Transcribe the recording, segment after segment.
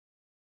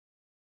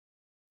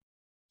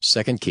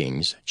2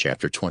 Kings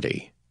chapter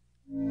 20.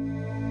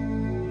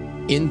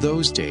 In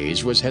those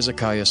days was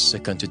Hezekiah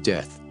sick unto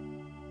death.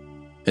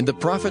 And the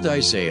prophet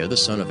Isaiah the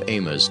son of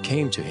Amoz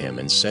came to him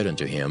and said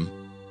unto him,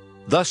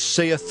 Thus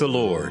saith the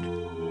Lord,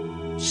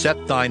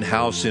 Set thine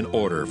house in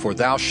order, for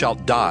thou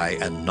shalt die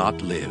and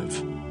not live.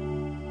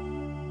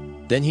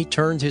 Then he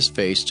turned his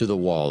face to the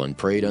wall and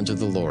prayed unto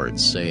the Lord,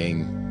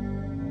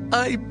 saying,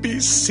 I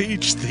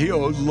beseech thee,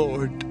 O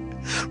Lord,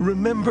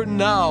 remember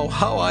now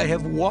how I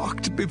have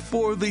walked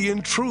before thee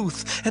in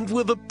truth and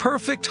with a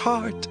perfect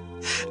heart,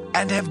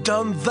 and have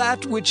done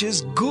that which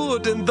is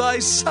good in thy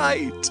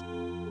sight.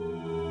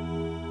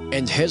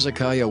 And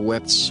Hezekiah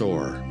wept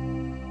sore.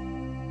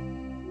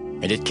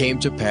 And it came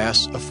to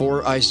pass,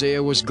 afore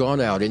Isaiah was gone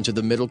out into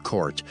the middle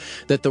court,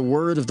 that the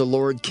word of the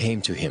Lord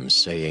came to him,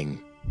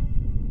 saying,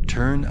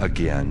 Turn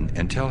again,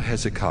 and tell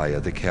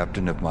Hezekiah the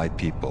captain of my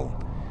people,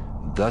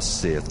 Thus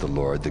saith the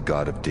Lord, the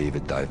God of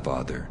David thy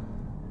father,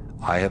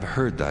 I have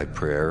heard thy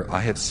prayer,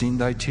 I have seen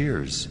thy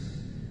tears.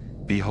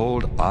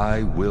 Behold,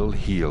 I will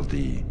heal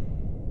thee.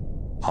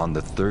 On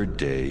the third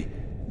day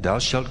thou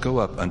shalt go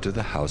up unto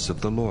the house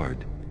of the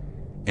Lord,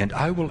 and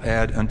I will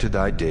add unto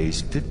thy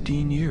days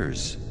 15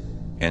 years.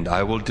 And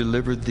I will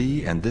deliver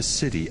thee and this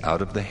city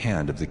out of the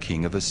hand of the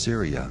king of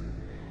Assyria.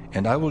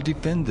 And I will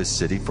defend this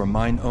city for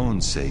mine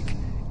own sake,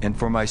 and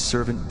for my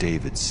servant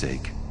David's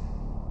sake.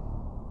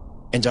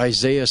 And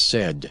Isaiah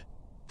said,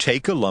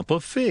 Take a lump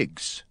of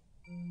figs.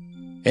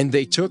 And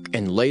they took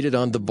and laid it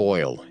on the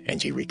boil,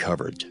 and he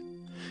recovered.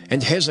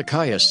 And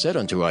Hezekiah said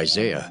unto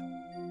Isaiah,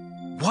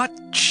 What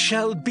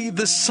shall be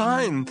the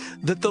sign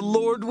that the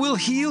Lord will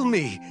heal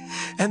me,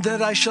 and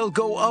that I shall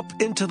go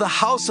up into the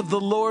house of the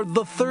Lord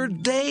the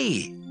third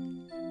day?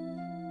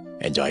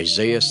 And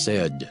Isaiah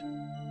said,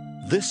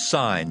 This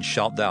sign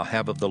shalt thou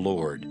have of the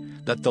Lord,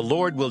 that the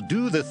Lord will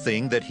do the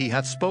thing that he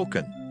hath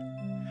spoken.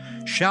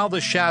 Shall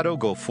the shadow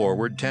go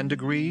forward 10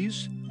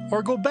 degrees,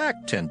 or go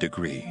back 10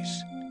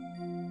 degrees?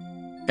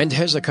 And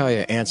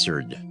Hezekiah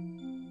answered,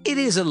 It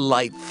is a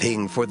light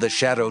thing for the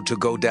shadow to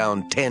go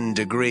down 10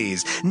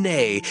 degrees.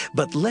 Nay,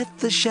 but let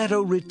the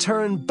shadow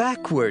return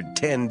backward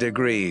 10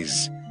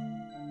 degrees.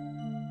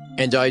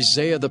 And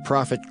Isaiah the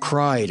prophet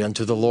cried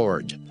unto the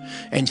Lord,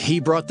 and he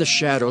brought the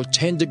shadow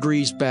 10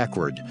 degrees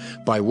backward,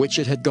 by which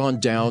it had gone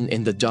down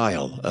in the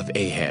dial of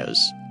Ahaz.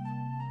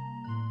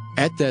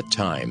 At that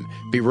time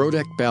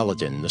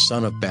Berodach-Baladan, the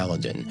son of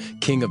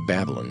Baladan, king of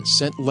Babylon,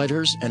 sent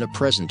letters and a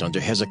present unto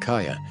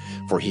Hezekiah,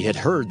 for he had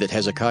heard that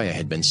Hezekiah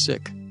had been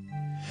sick.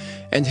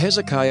 And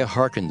Hezekiah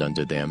hearkened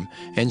unto them,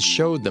 and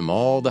showed them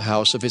all the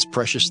house of his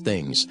precious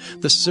things,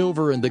 the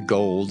silver and the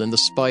gold, and the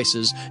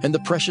spices, and the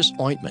precious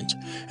ointment,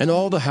 and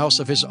all the house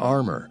of his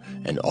armor,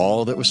 and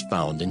all that was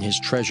found in his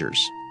treasures.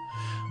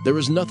 There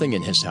was nothing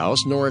in his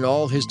house, nor in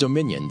all his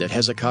dominion, that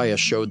Hezekiah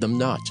showed them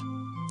not.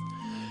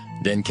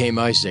 Then came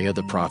Isaiah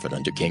the prophet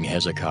unto King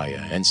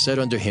Hezekiah, and said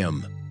unto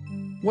him,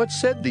 What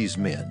said these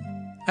men,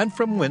 and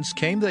from whence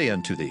came they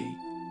unto thee?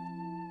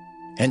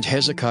 And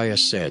Hezekiah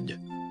said,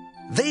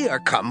 They are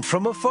come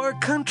from a far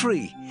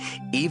country,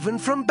 even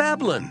from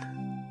Babylon.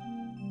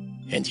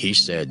 And he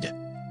said,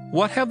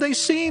 What have they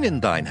seen in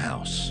thine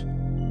house?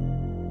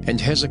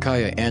 And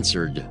Hezekiah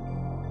answered,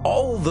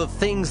 All the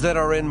things that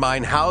are in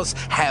mine house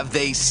have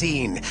they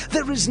seen.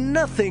 There is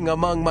nothing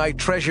among my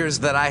treasures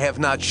that I have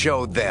not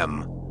showed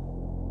them.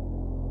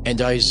 And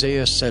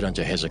Isaiah said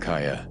unto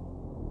Hezekiah,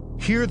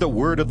 Hear the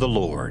word of the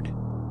Lord.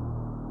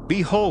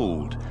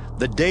 Behold,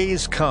 the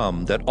days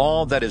come that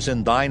all that is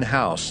in thine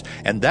house,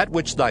 and that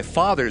which thy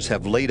fathers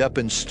have laid up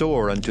in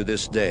store unto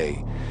this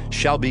day,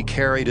 shall be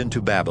carried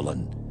into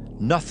Babylon.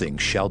 Nothing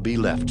shall be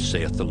left,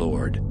 saith the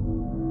Lord.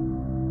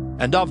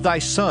 And of thy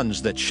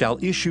sons that shall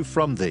issue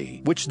from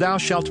thee, which thou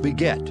shalt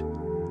beget,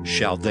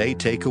 shall they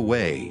take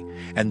away,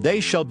 and they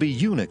shall be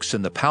eunuchs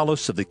in the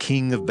palace of the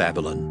king of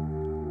Babylon.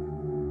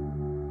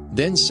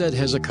 Then said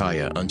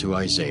Hezekiah unto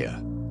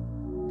Isaiah,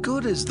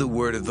 Good is the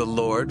word of the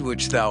Lord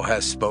which thou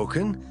hast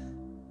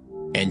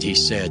spoken. And he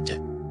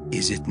said,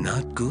 Is it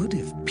not good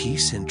if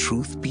peace and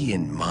truth be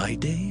in my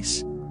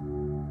days?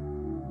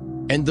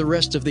 And the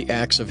rest of the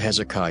acts of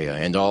Hezekiah,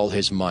 and all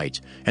his might,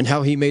 and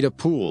how he made a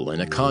pool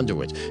and a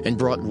conduit, and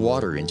brought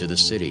water into the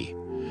city,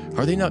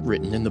 are they not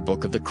written in the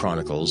book of the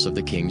Chronicles of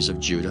the kings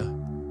of Judah?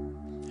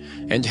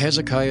 And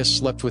Hezekiah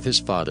slept with his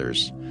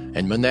fathers,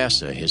 and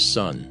Manasseh his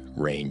son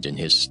reigned in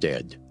his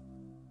stead.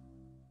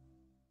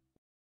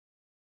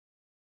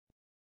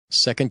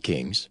 2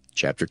 Kings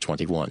chapter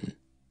 21.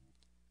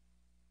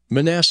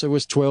 Manasseh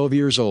was 12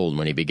 years old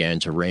when he began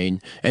to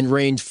reign, and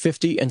reigned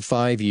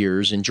 55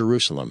 years in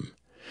Jerusalem.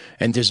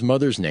 And his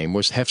mother's name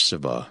was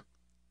Hephzibah.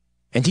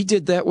 And he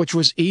did that which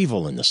was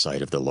evil in the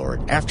sight of the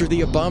Lord, after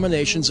the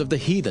abominations of the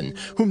heathen,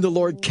 whom the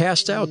Lord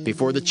cast out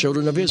before the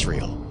children of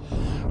Israel.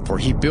 For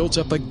he built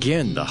up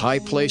again the high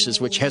places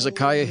which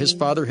Hezekiah his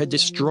father had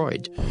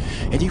destroyed.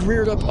 And he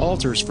reared up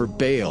altars for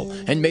Baal,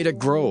 and made a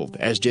grove,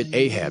 as did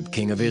Ahab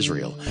king of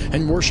Israel,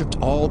 and worshipped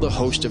all the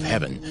host of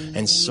heaven,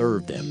 and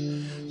served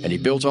them. And he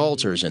built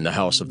altars in the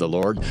house of the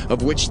Lord,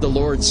 of which the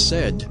Lord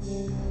said,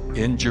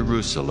 In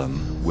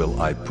Jerusalem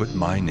will I put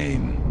my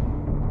name.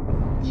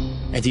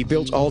 And he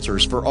built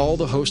altars for all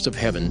the host of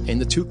heaven in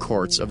the two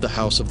courts of the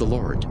house of the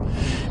Lord.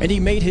 And he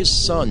made his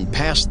son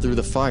pass through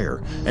the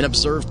fire, and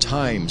observed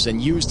times,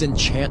 and used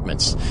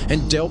enchantments,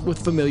 and dealt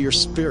with familiar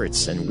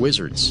spirits and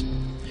wizards.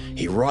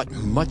 He wrought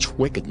much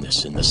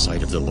wickedness in the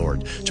sight of the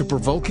Lord, to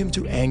provoke him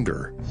to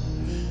anger.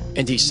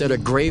 And he set a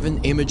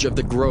graven image of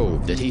the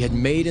grove that he had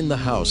made in the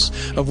house,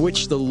 of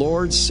which the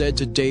Lord said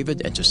to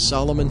David and to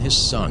Solomon his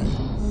son,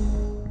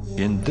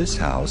 In this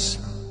house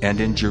and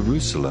in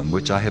Jerusalem,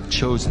 which I have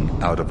chosen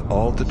out of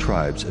all the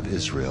tribes of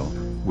Israel,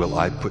 will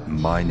I put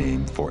my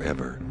name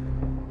forever.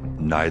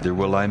 Neither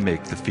will I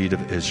make the feet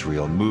of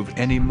Israel move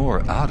any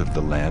more out of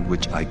the land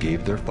which I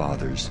gave their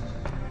fathers,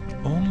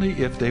 only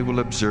if they will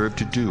observe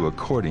to do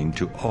according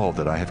to all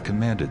that I have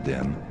commanded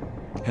them,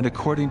 and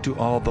according to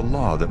all the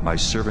law that my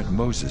servant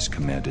Moses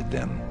commanded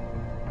them.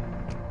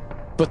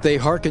 But they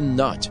hearkened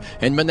not,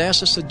 and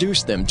Manasseh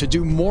seduced them to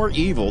do more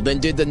evil than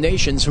did the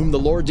nations whom the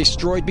Lord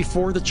destroyed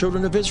before the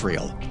children of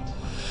Israel.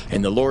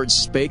 And the Lord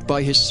spake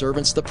by his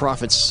servants the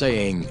prophets,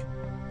 saying,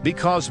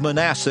 Because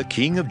Manasseh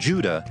king of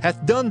Judah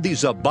hath done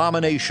these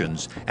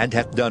abominations, and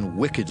hath done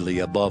wickedly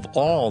above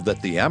all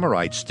that the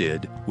Amorites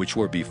did, which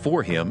were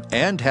before him,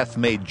 and hath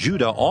made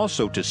Judah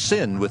also to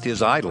sin with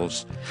his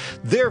idols.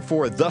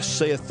 Therefore thus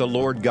saith the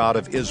Lord God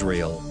of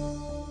Israel,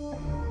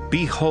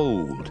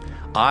 Behold,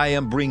 I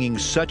am bringing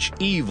such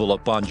evil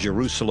upon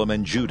Jerusalem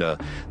and Judah,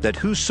 that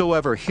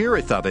whosoever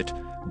heareth of it,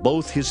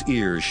 both his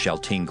ears shall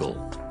tingle.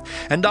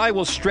 And I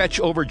will stretch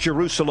over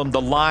Jerusalem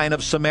the line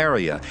of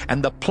Samaria,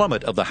 and the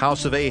plummet of the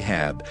house of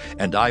Ahab,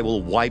 and I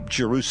will wipe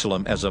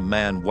Jerusalem as a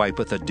man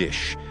wipeth a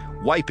dish,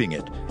 wiping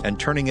it and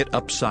turning it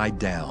upside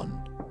down.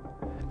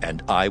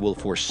 And I will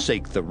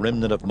forsake the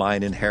remnant of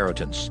mine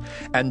inheritance,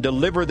 and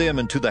deliver them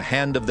into the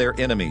hand of their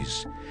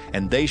enemies,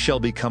 and they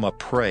shall become a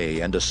prey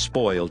and a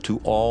spoil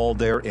to all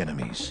their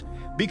enemies.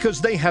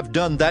 Because they have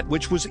done that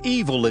which was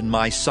evil in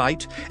my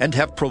sight, and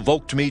have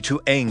provoked me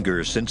to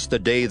anger since the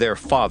day their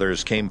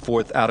fathers came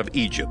forth out of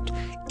Egypt,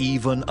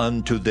 even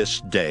unto this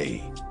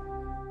day.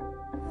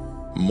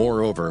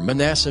 Moreover,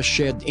 Manasseh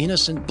shed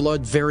innocent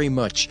blood very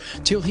much,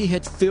 till he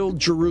had filled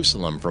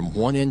Jerusalem from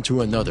one end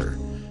to another,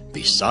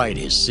 beside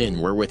his sin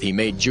wherewith he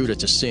made Judah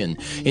to sin,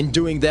 in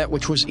doing that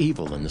which was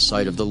evil in the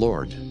sight of the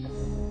Lord.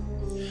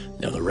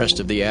 Now the rest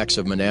of the acts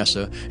of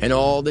Manasseh, and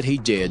all that he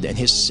did, and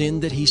his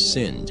sin that he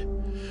sinned,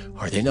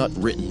 are they not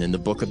written in the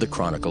book of the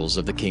Chronicles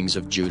of the kings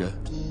of Judah?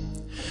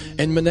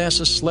 And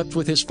Manasseh slept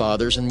with his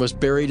fathers, and was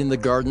buried in the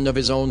garden of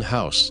his own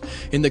house,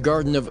 in the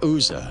garden of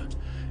Uzzah,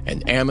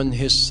 and Ammon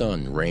his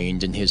son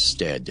reigned in his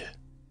stead.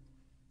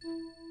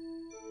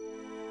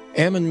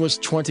 Ammon was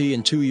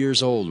 22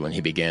 years old when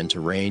he began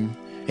to reign,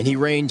 and he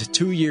reigned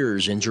 2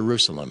 years in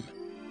Jerusalem.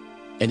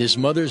 And his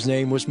mother's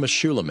name was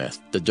Meshullemeth,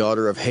 the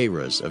daughter of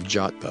Haraz of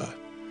Jotbah.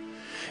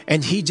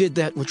 And he did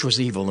that which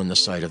was evil in the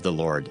sight of the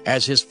Lord,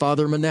 as his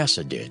father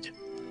Manasseh did.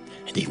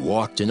 And he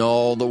walked in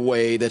all the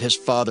way that his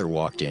father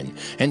walked in,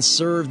 and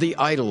served the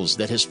idols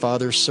that his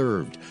father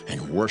served,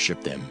 and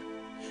worshipped them.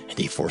 And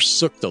he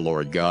forsook the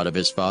Lord God of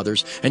his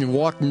fathers, and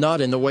walked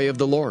not in the way of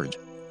the Lord.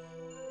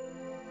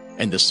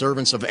 And the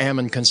servants of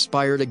Ammon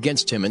conspired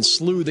against him, and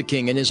slew the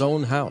king in his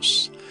own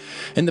house.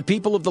 And the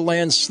people of the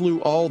land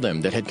slew all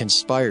them that had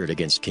conspired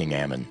against King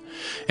Ammon.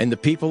 And the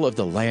people of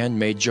the land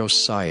made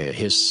Josiah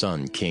his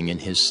son king in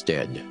his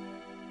stead.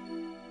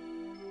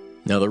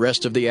 Now the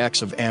rest of the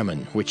acts of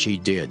Ammon which he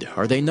did,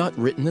 are they not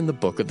written in the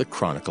book of the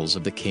Chronicles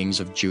of the kings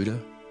of Judah?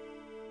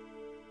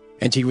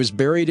 And he was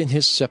buried in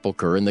his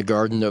sepulchre in the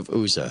garden of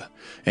Uzzah,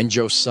 and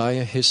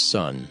Josiah his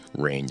son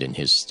reigned in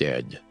his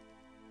stead.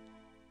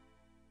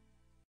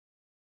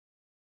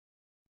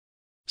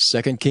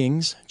 2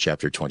 Kings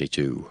chapter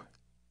 22.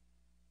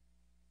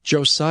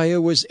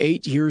 Josiah was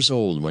 8 years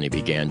old when he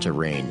began to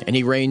reign, and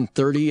he reigned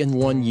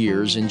 31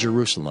 years in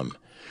Jerusalem.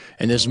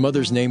 And his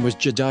mother's name was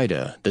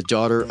Jedidah, the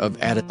daughter of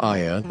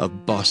Adaiah of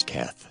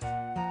Boskath.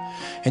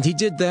 And he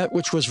did that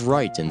which was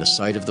right in the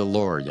sight of the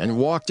Lord, and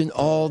walked in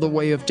all the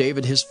way of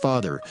David his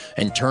father,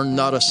 and turned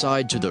not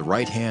aside to the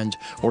right hand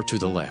or to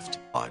the left.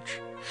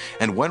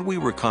 And when we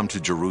were come to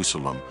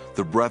Jerusalem,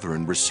 the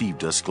brethren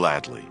received us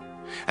gladly.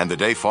 And the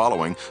day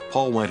following,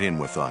 Paul went in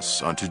with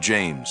us unto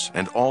James,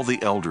 and all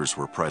the elders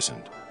were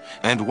present.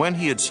 And when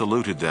he had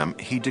saluted them,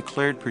 he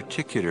declared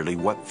particularly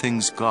what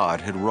things God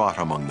had wrought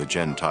among the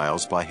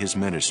Gentiles by his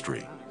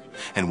ministry.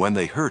 And when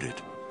they heard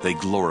it, they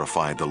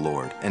glorified the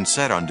Lord, and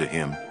said unto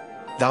him,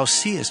 Thou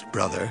seest,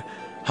 brother,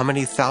 how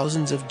many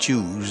thousands of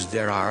Jews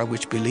there are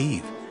which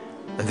believe,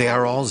 and they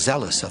are all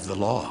zealous of the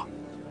law.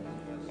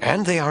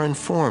 And they are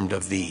informed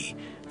of thee,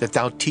 that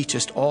thou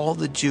teachest all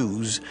the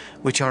Jews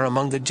which are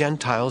among the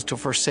Gentiles to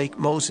forsake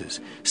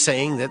Moses,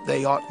 saying that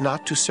they ought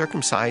not to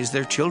circumcise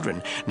their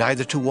children,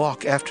 neither to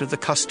walk after the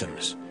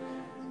customs.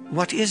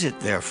 What is it,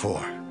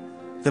 therefore?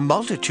 The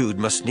multitude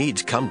must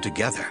needs come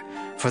together,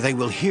 for they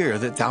will hear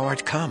that thou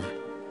art come.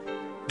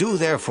 Do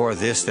therefore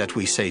this that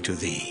we say to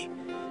thee.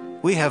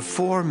 We have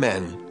 4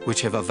 men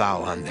which have a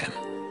vow on them.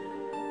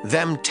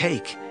 Them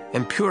take,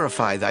 and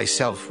purify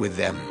thyself with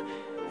them,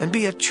 and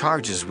be at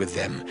charges with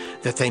them,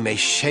 that they may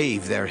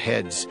shave their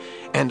heads,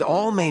 and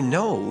all may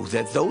know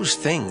that those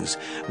things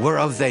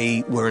whereof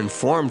they were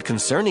informed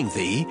concerning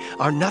thee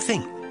are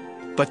nothing,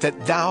 but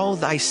that thou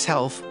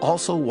thyself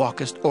also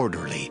walkest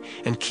orderly,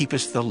 and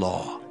keepest the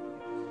law.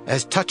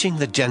 As touching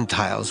the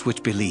Gentiles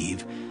which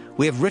believe,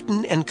 we have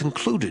written and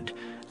concluded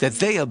that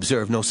they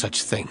observe no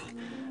such thing,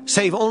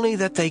 save only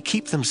that they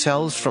keep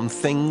themselves from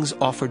things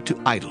offered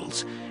to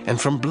idols, and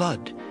from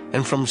blood,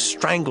 and from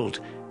strangled,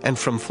 and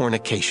from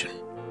fornication.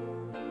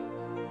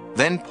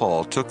 Then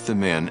Paul took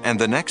them in, and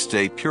the next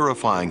day,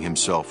 purifying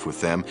himself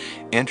with them,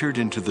 entered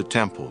into the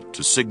temple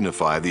to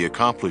signify the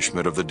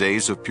accomplishment of the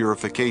days of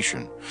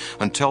purification,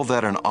 until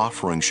that an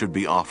offering should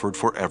be offered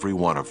for every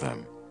one of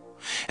them.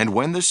 And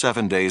when the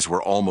 7 days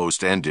were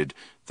almost ended,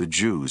 the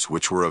Jews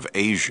which were of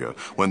Asia,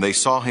 when they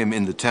saw him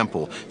in the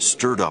temple,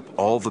 stirred up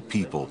all the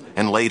people,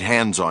 and laid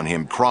hands on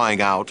him,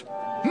 crying out,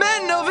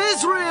 Men of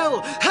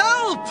Israel,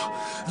 help!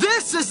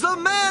 This is the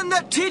man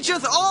that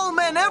teacheth all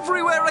men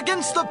everywhere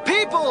against the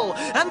people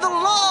and the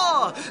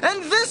law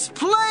and this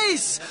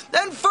place,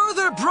 and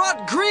further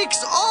brought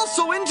Greeks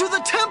also into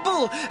the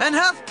temple, and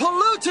hath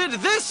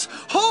polluted this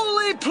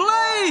holy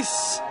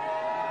place.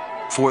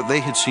 For they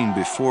had seen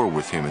before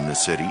with him in the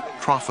city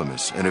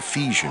Trophimus, an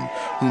Ephesian,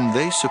 whom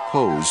they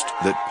supposed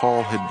that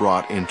Paul had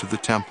brought into the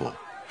temple.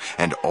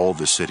 And all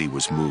the city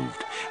was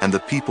moved, and the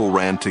people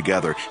ran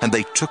together, and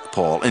they took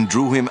Paul and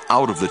drew him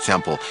out of the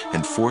temple,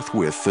 and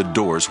forthwith the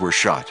doors were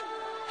shut.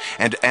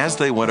 And as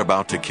they went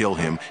about to kill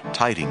him,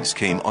 tidings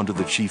came unto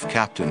the chief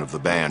captain of the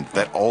band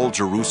that all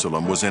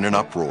Jerusalem was in an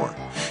uproar,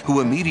 who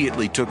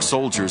immediately took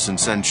soldiers and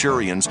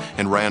centurions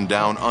and ran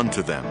down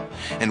unto them.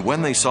 And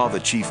when they saw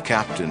the chief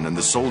captain and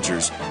the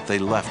soldiers, they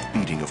left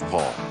beating of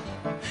Paul.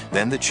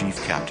 Then the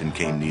chief captain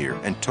came near,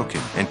 and took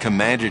him, and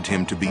commanded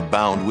him to be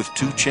bound with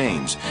 2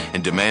 chains,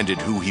 and demanded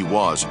who he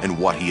was, and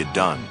what he had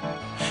done.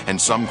 And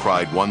some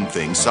cried one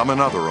thing, some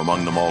another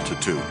among the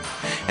multitude.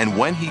 And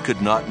when he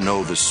could not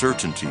know the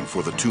certainty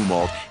for the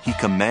tumult, he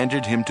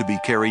commanded him to be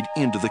carried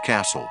into the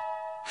castle.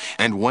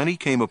 And when he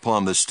came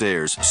upon the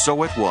stairs,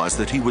 so it was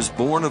that he was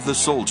borne of the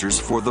soldiers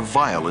for the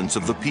violence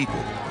of the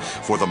people.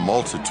 For the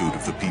multitude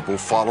of the people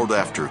followed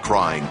after,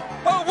 crying,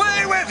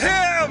 Away with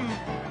him!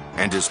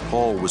 And as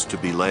Paul was to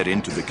be led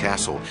into the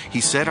castle, he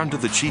said unto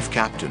the chief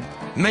captain,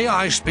 May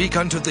I speak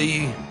unto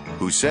thee?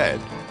 who said,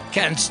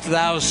 Canst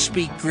thou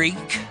speak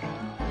Greek?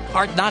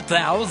 Art not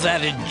thou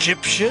that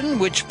Egyptian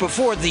which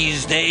before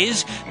these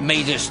days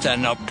madest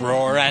an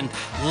uproar, and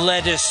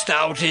leddest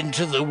out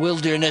into the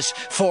wilderness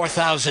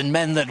 4,000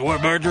 men that were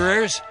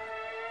murderers?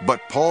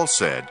 But Paul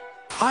said,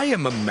 I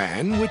am a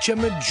man which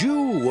am a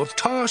Jew of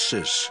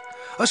Tarsus,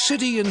 a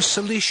city in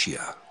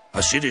Cilicia,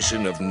 a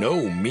citizen of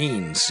no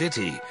mean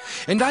city,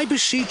 and I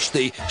beseech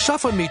thee,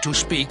 suffer me to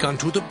speak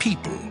unto the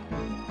people.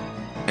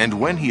 And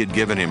when he had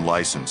given him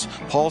license,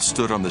 Paul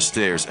stood on the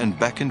stairs and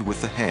beckoned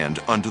with the hand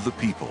unto the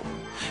people.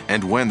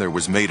 And when there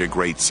was made a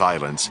great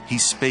silence, he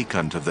spake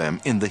unto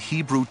them in the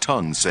Hebrew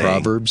tongue, saying,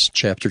 Proverbs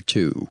chapter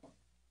 2.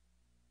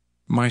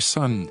 My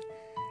son,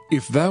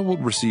 if thou wilt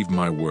receive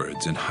my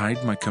words and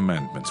hide my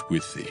commandments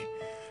with thee,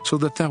 so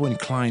that thou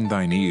incline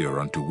thine ear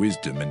unto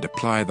wisdom and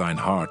apply thine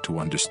heart to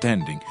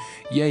understanding,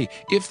 yea,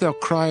 if thou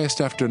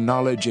criest after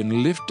knowledge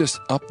and liftest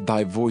up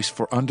thy voice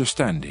for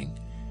understanding,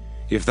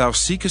 if thou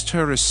seekest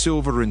her as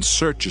silver and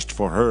searchest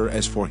for her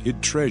as for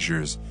hid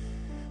treasures,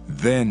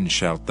 then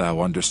shalt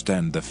thou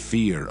understand the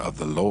fear of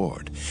the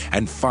Lord,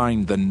 and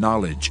find the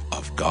knowledge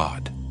of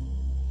God.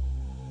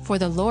 For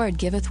the Lord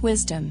giveth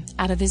wisdom,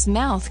 out of his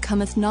mouth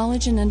cometh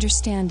knowledge and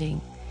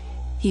understanding.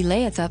 He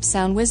layeth up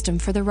sound wisdom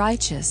for the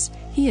righteous,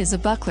 he is a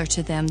buckler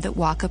to them that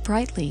walk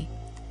uprightly.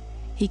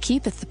 He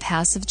keepeth the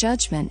paths of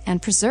judgment,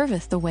 and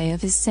preserveth the way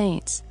of his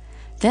saints.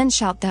 Then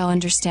shalt thou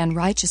understand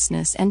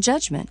righteousness, and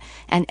judgment,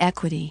 and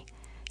equity,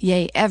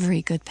 yea,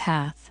 every good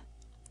path.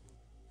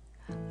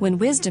 When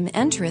wisdom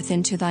entereth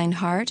into thine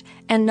heart,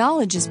 and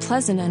knowledge is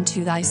pleasant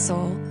unto thy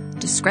soul,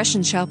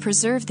 discretion shall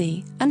preserve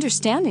thee,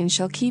 understanding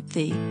shall keep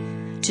thee,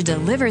 to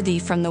deliver thee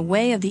from the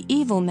way of the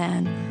evil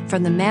man,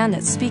 from the man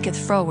that speaketh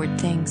froward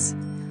things,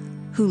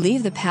 who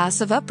leave the paths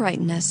of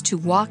uprightness to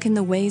walk in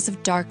the ways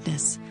of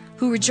darkness,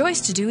 who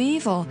rejoice to do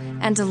evil,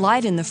 and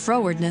delight in the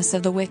frowardness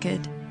of the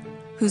wicked,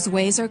 whose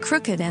ways are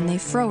crooked, and they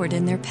froward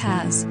in their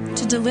paths,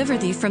 to deliver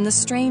thee from the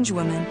strange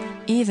woman,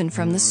 even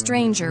from the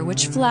stranger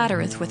which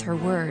flattereth with her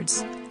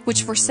words,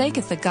 which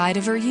forsaketh the guide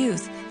of her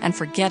youth, and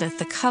forgetteth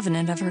the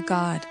covenant of her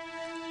God.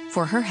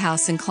 For her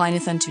house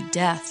inclineth unto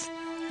death,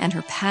 and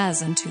her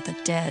paths unto the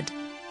dead.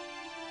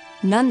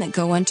 None that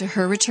go unto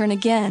her return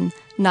again,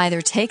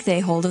 neither take they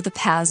hold of the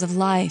paths of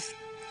life,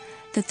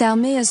 that thou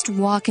mayest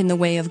walk in the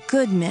way of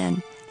good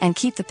men, and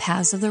keep the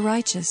paths of the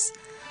righteous.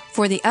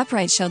 For the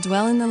upright shall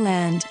dwell in the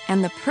land,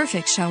 and the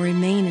perfect shall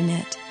remain in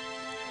it.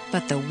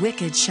 But the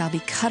wicked shall be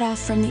cut off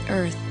from the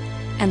earth,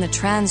 and the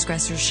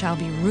transgressors shall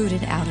be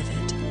rooted out of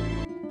it.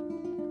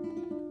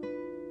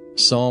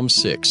 Psalm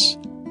 6.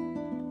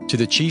 To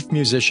the chief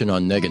musician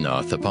on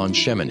Neginoth upon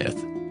Sheminith,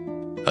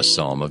 a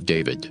psalm of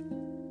David.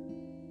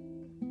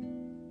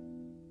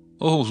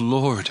 O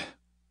Lord,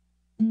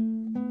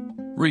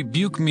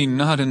 Rebuke me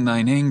not in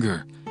thine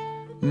anger,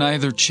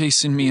 neither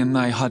chasten me in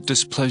thy hot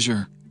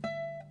displeasure.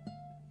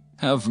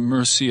 Have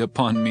mercy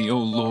upon me, O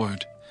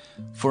Lord,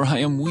 for I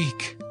am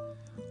weak.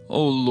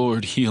 O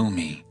Lord, heal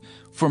me,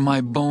 for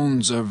my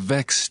bones are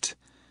vexed.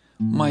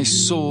 My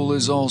soul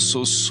is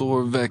also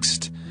sore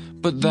vexed.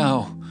 But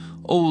thou,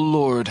 O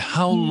Lord,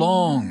 how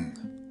long?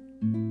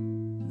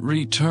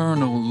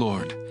 Return, O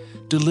Lord,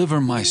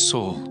 deliver my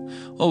soul.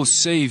 O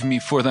save me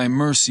for thy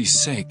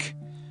mercy's sake.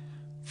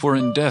 For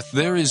in death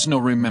there is no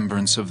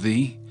remembrance of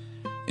thee.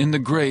 In the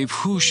grave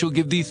who shall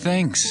give thee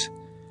thanks?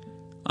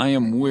 I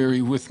am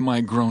weary with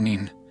my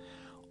groaning.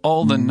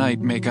 All the night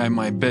make I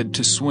my bed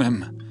to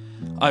swim.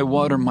 I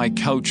water my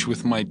couch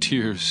with my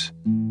tears.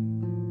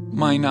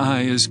 Mine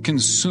eye is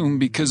consumed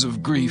because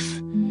of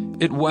grief.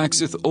 It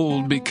waxeth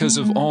old because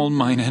of all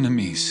mine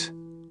enemies.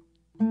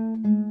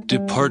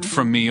 Depart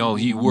from me, all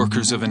ye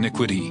workers of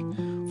iniquity,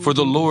 for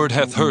the Lord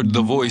hath heard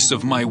the voice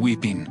of my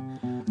weeping.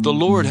 The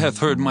Lord hath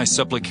heard my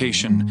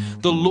supplication.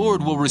 The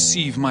Lord will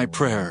receive my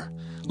prayer.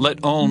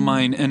 Let all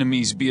mine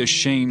enemies be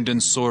ashamed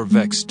and sore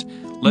vexed.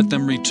 Let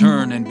them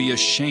return and be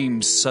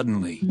ashamed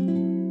suddenly.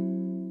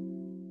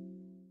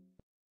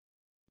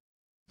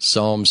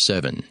 Psalm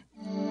 7.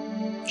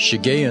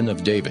 Shiggaion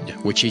of David,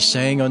 which he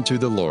sang unto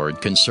the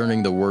Lord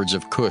concerning the words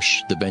of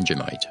Cush the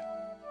Benjamite.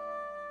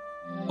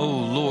 O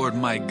Lord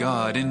my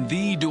God, in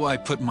thee do I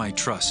put my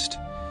trust.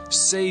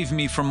 Save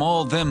me from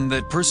all them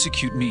that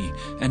persecute me,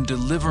 and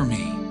deliver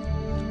me.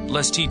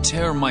 Lest he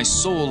tear my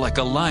soul like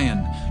a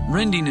lion,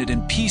 rending it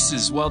in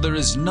pieces while there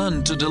is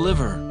none to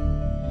deliver.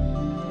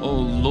 O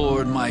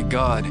Lord my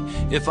God,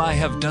 if I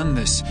have done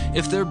this,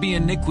 if there be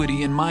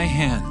iniquity in my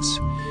hands,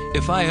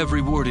 if I have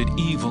rewarded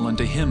evil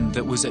unto him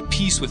that was at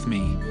peace with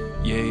me,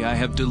 yea, I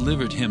have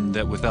delivered him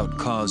that without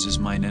cause is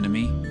mine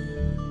enemy.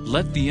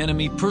 Let the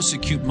enemy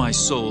persecute my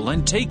soul,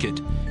 and take it.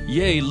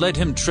 Yea, let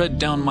him tread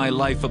down my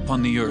life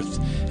upon the earth,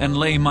 and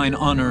lay mine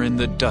honor in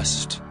the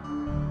dust.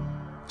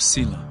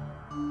 Selah.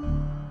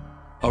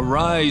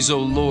 Arise, O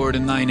Lord,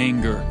 in thine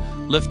anger.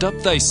 Lift up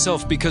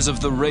thyself because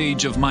of the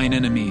rage of mine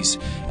enemies,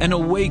 and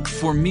awake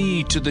for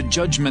me to the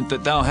judgment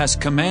that thou hast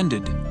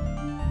commanded.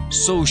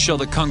 So shall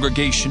the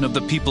congregation of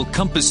the people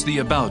compass thee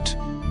about.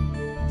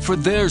 For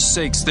their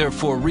sakes,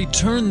 therefore,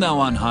 return thou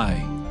on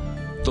high.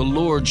 The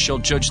Lord shall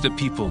judge the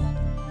people.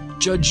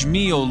 Judge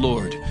me, O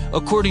Lord,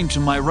 according to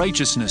my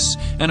righteousness,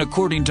 and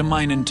according to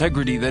mine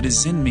integrity that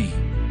is in me.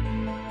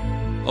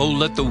 O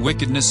let the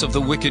wickedness of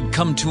the wicked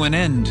come to an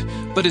end,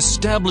 but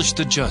establish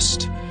the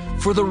just.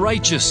 For the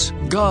righteous,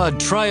 God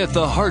trieth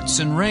the hearts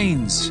and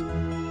reins.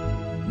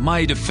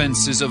 My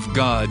defense is of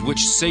God,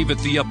 which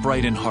saveth the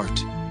upright in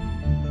heart.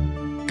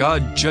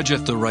 God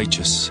judgeth the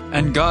righteous,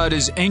 and God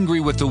is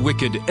angry with the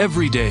wicked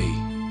every day.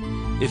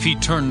 If he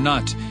turn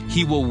not,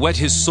 he will whet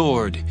his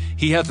sword.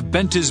 He hath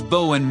bent his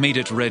bow and made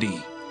it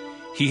ready.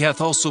 He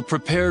hath also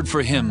prepared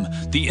for him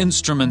the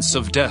instruments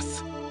of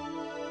death.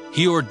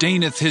 He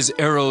ordaineth his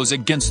arrows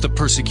against the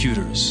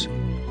persecutors.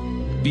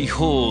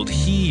 Behold,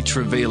 he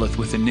travaileth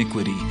with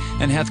iniquity,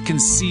 and hath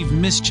conceived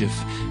mischief,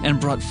 and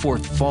brought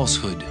forth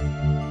falsehood.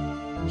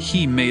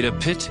 He made a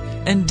pit,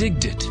 and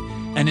digged it,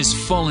 and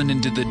is fallen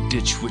into the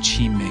ditch which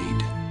he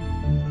made.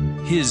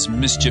 His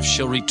mischief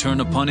shall return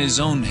upon his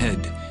own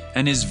head,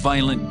 and his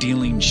violent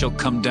dealing shall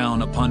come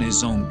down upon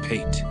his own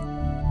pate.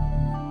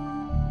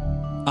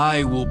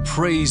 I will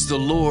praise the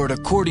Lord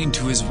according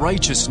to his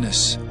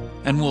righteousness,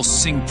 and will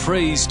sing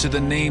praise to the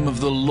name of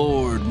the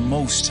Lord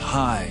Most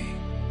High.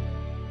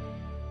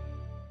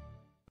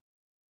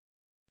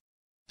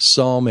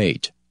 Psalm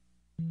 8.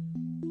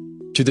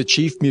 To the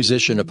chief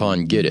musician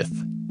upon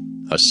Gittith,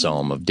 a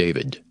psalm of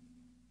David.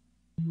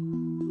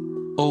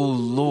 O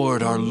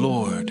Lord, our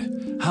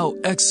Lord, how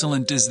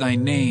excellent is thy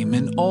name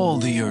in all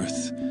the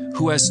earth,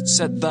 who hast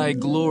set thy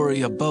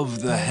glory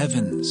above the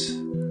heavens.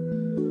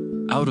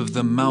 Out of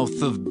the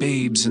mouth of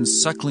babes and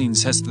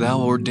sucklings hast thou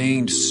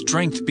ordained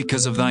strength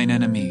because of thine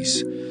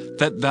enemies,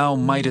 that thou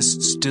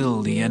mightest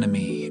still the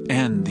enemy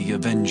and the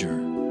avenger.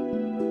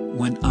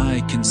 When I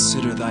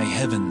consider thy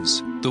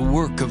heavens, the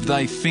work of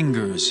thy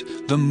fingers,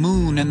 the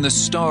moon and the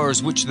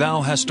stars which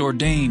thou hast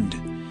ordained,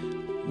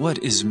 what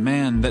is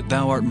man that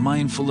thou art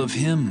mindful of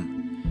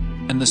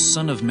him, and the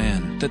Son of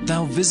Man that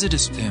thou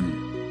visitest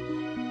him?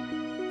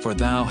 For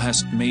thou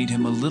hast made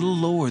him a little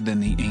lower than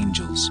the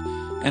angels,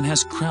 and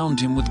hast crowned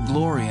him with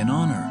glory and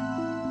honor.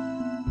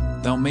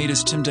 Thou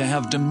madest him to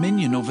have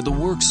dominion over the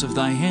works of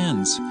thy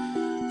hands.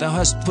 Thou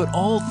hast put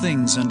all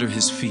things under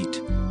his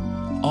feet,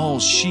 all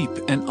sheep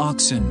and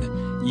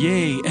oxen,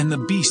 yea, and the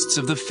beasts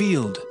of the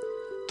field,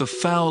 the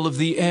fowl of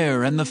the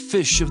air, and the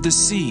fish of the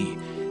sea,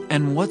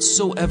 and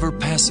whatsoever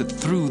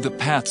passeth through the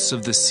paths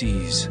of the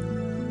seas.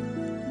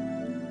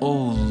 O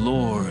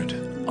Lord,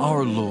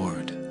 our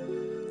Lord,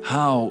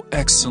 how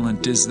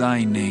excellent is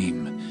thy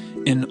name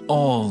in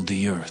all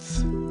the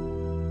earth.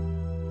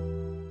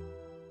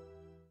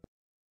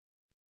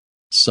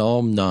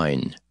 Psalm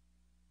 9.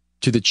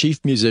 To the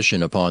chief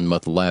musician upon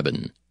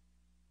Muthlaban,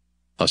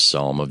 a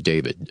psalm of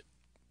David.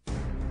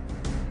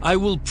 I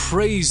will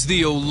praise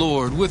thee, O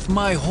Lord, with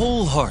my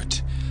whole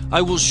heart.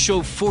 I will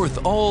show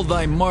forth all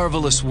thy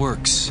marvelous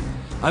works.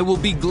 I will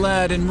be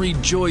glad and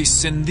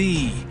rejoice in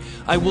thee.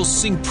 I will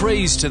sing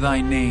praise to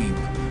thy name,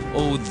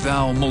 O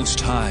thou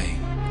Most High.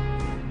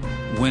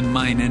 When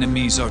mine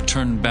enemies are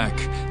turned back,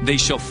 they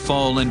shall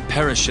fall and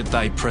perish at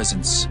thy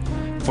presence.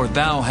 For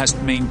thou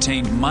hast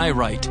maintained my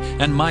right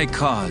and my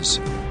cause.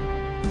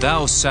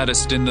 Thou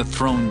sattest in the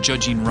throne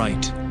judging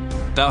right.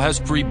 Thou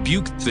hast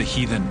rebuked the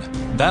heathen.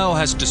 Thou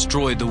hast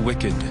destroyed the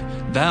wicked.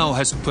 Thou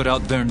hast put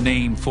out their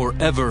name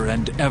forever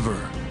and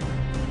ever.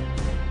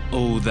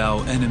 O thou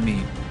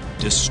enemy,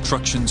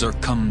 destructions are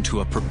come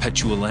to a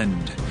perpetual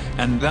end,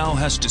 and thou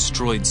hast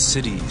destroyed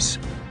cities.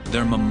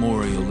 Their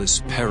memorial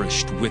is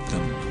perished with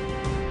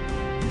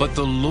them. But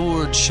the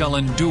Lord shall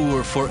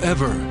endure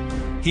forever.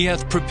 He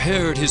hath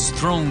prepared his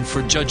throne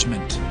for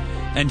judgment,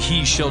 and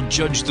he shall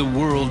judge the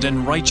world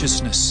in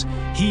righteousness.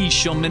 He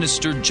shall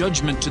minister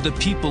judgment to the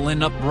people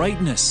in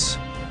uprightness.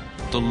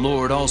 The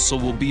Lord also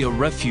will be a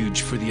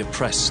refuge for the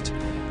oppressed,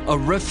 a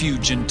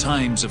refuge in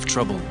times of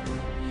trouble.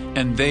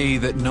 And they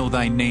that know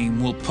thy name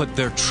will put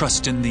their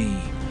trust in thee.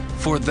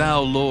 For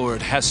thou,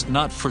 Lord, hast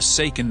not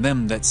forsaken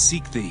them that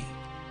seek thee.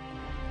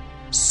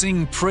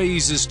 Sing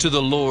praises to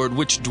the Lord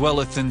which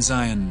dwelleth in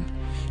Zion.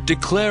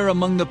 Declare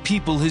among the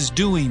people his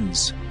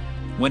doings.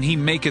 When he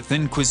maketh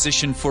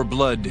inquisition for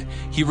blood,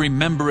 he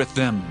remembereth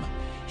them.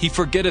 He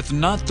forgetteth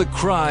not the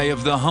cry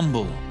of the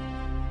humble.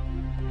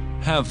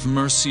 Have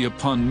mercy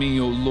upon me,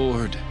 O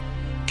Lord.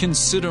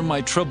 Consider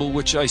my trouble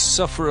which I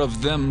suffer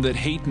of them that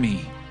hate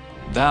me.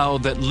 Thou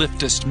that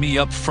liftest me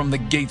up from the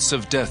gates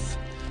of death,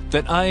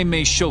 that I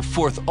may show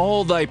forth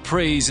all thy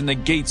praise in the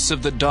gates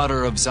of the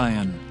daughter of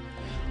Zion.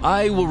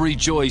 I will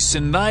rejoice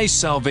in thy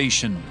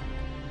salvation.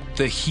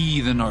 The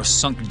heathen are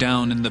sunk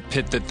down in the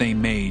pit that they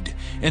made.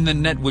 In the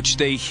net which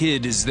they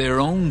hid is their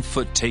own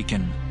foot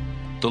taken.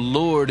 The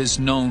Lord is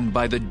known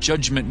by the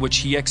judgment which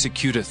he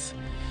executeth.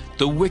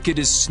 The wicked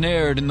is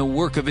snared in the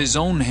work of his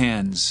own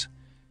hands.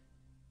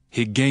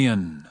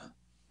 Higgaion,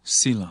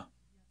 Selah.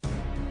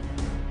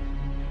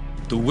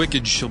 The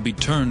wicked shall be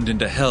turned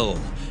into hell,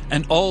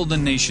 and all the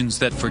nations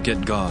that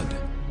forget God.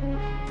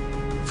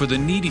 For the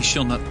needy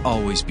shall not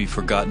always be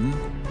forgotten.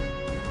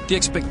 The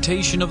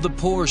expectation of the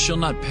poor shall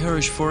not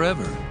perish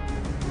forever.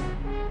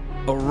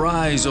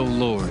 Arise, O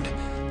Lord,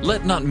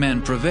 let not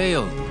man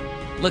prevail.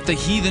 Let the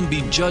heathen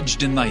be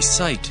judged in thy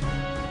sight.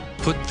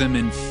 Put them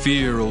in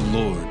fear, O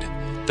Lord,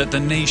 that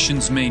the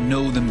nations may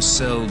know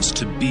themselves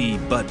to be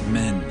but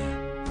men.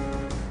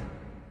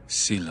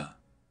 Selah.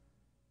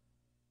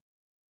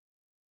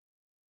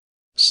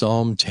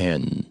 Psalm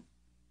 10.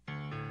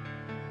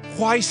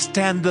 Why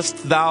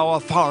standest thou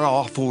afar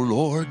off, O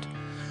Lord?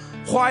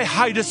 Why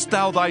hidest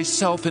thou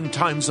thyself in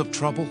times of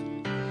trouble?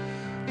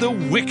 The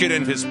wicked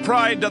in his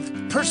pride doth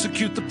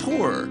persecute the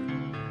poor.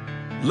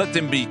 Let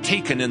them be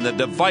taken in the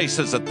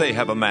devices that they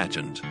have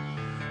imagined.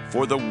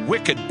 For the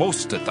wicked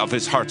boasteth of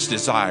his heart's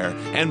desire,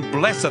 and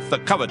blesseth the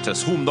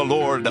covetous whom the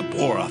Lord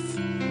abhorreth.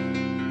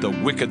 The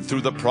wicked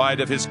through the pride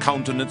of his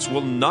countenance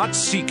will not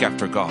seek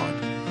after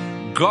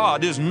God.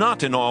 God is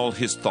not in all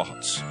his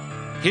thoughts.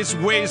 His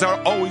ways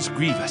are always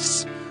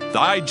grievous.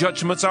 Thy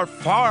judgments are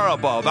far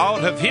above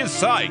out of his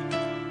sight.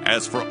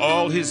 As for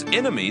all his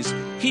enemies,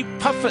 he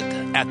puffeth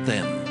at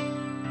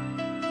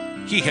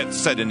them. He hath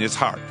said in his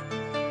heart,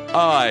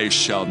 I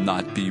shall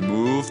not be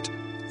moved,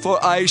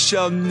 for I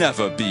shall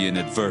never be in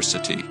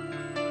adversity.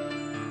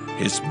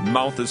 His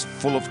mouth is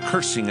full of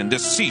cursing and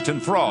deceit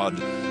and fraud.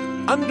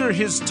 Under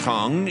his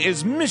tongue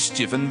is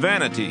mischief and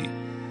vanity.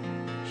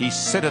 He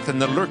sitteth in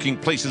the lurking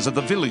places of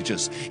the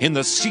villages. In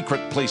the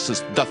secret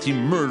places doth he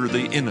murder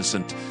the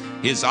innocent.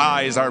 His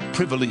eyes are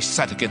privily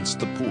set against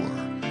the poor.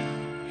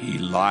 He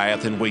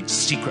lieth in wait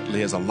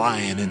secretly as a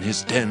lion in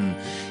his den.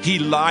 He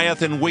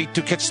lieth in wait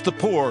to catch the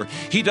poor.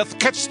 He doth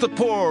catch the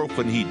poor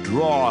when he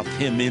draweth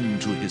him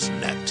into his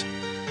net.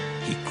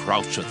 He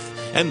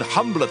croucheth and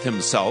humbleth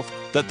himself,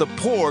 that the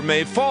poor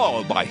may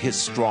fall by his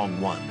strong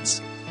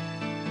ones.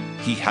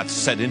 He hath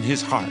said in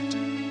his heart,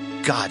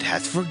 God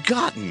hath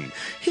forgotten.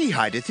 He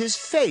hideth his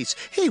face.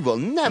 He will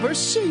never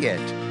see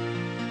it.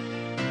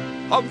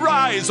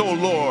 Arise, O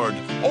Lord!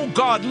 O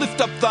God,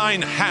 lift up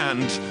thine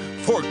hand.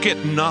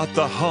 Forget not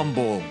the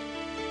humble.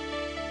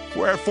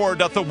 Wherefore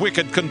doth the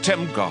wicked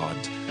contemn God?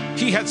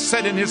 He hath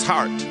said in his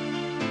heart,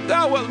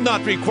 Thou wilt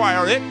not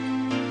require it.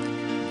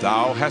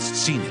 Thou hast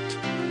seen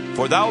it,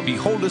 for thou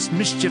beholdest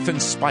mischief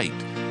and spite,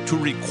 to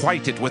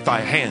requite it with thy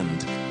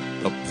hand.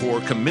 The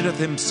poor committeth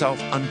himself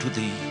unto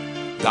thee.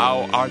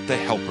 Thou art the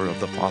helper of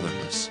the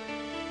fatherless.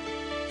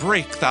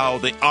 Break thou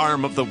the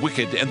arm of the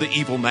wicked and the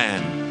evil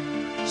man.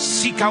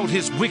 Seek out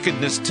his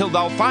wickedness till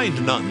thou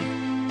find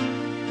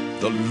none.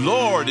 The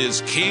Lord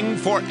is king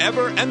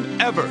forever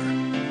and ever.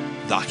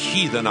 The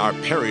heathen are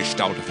perished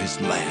out of his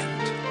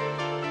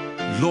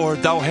land.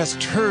 Lord, thou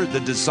hast heard the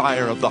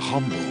desire of the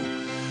humble.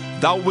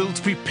 Thou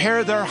wilt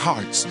prepare their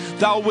hearts.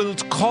 Thou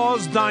wilt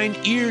cause thine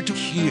ear to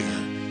hear,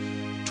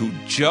 to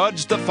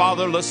judge the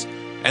fatherless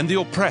and the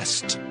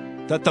oppressed,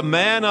 that the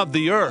man of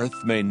the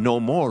earth may no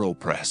more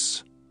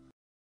oppress.